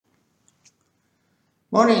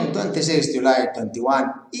Morning 26 July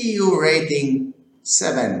 21, EU rating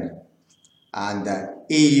 7 and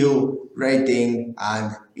EU rating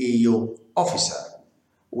and EU officer.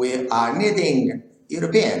 We are needing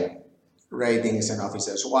European ratings and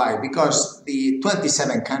officers. Why? Because the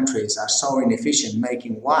 27 countries are so inefficient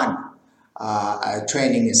making one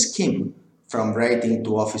training scheme from rating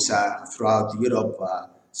to officer throughout Europe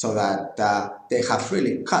so that they have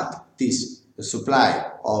really cut this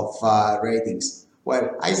supply of ratings.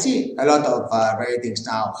 Well, I see a lot of ratings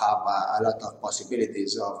now have a lot of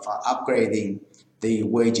possibilities of upgrading the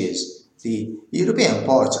wages. The European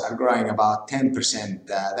ports are growing about 10%,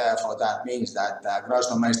 therefore that means that gross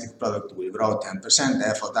domestic product will grow 10%,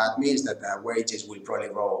 therefore that means that wages will probably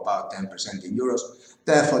grow about 10% in euros,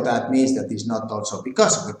 therefore that means that it's not also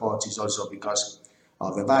because of the ports, it's also because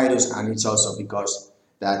of the virus, and it's also because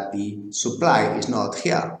that the supply is not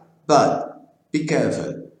here. But be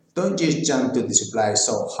careful. Don't just jump to the supply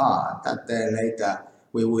so hard that then later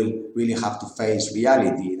we will really have to face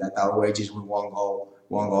reality that our wages won't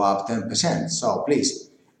go up 10%. So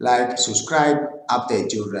please, like, subscribe,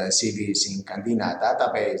 update your CVs in Candina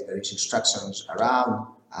database. There is instructions around,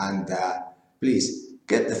 and please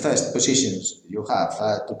get the first positions you have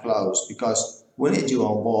to close, because we need you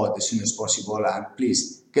on board as soon as possible, and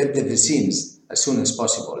please get the vaccines as soon as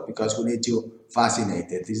possible because we need you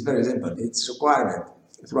vaccinated. It's very simple. It's a requirement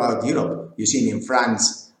throughout Europe. You've seen in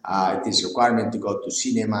France, it is a requirement to go to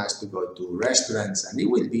cinemas, to go to restaurants, and it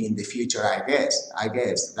will be in the future, I guess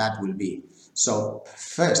that will be. So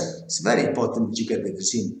first, it's very important that you get the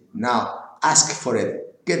vaccine now. Ask for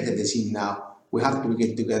it. Get the vaccine now. We have to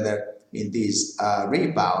get together in this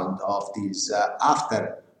rebound of this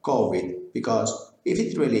after COVID, because if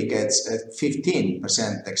it really gets a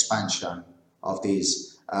 15% expansion of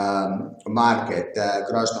this market,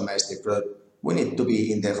 gross domestic product, we need to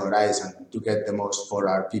be in the horizon to get the most for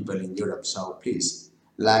our people in Europe. So please,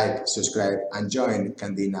 like, subscribe, and join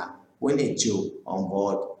Candina. We need you on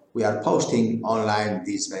board. We are posting online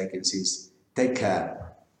these vacancies. Take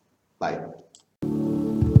care. Bye.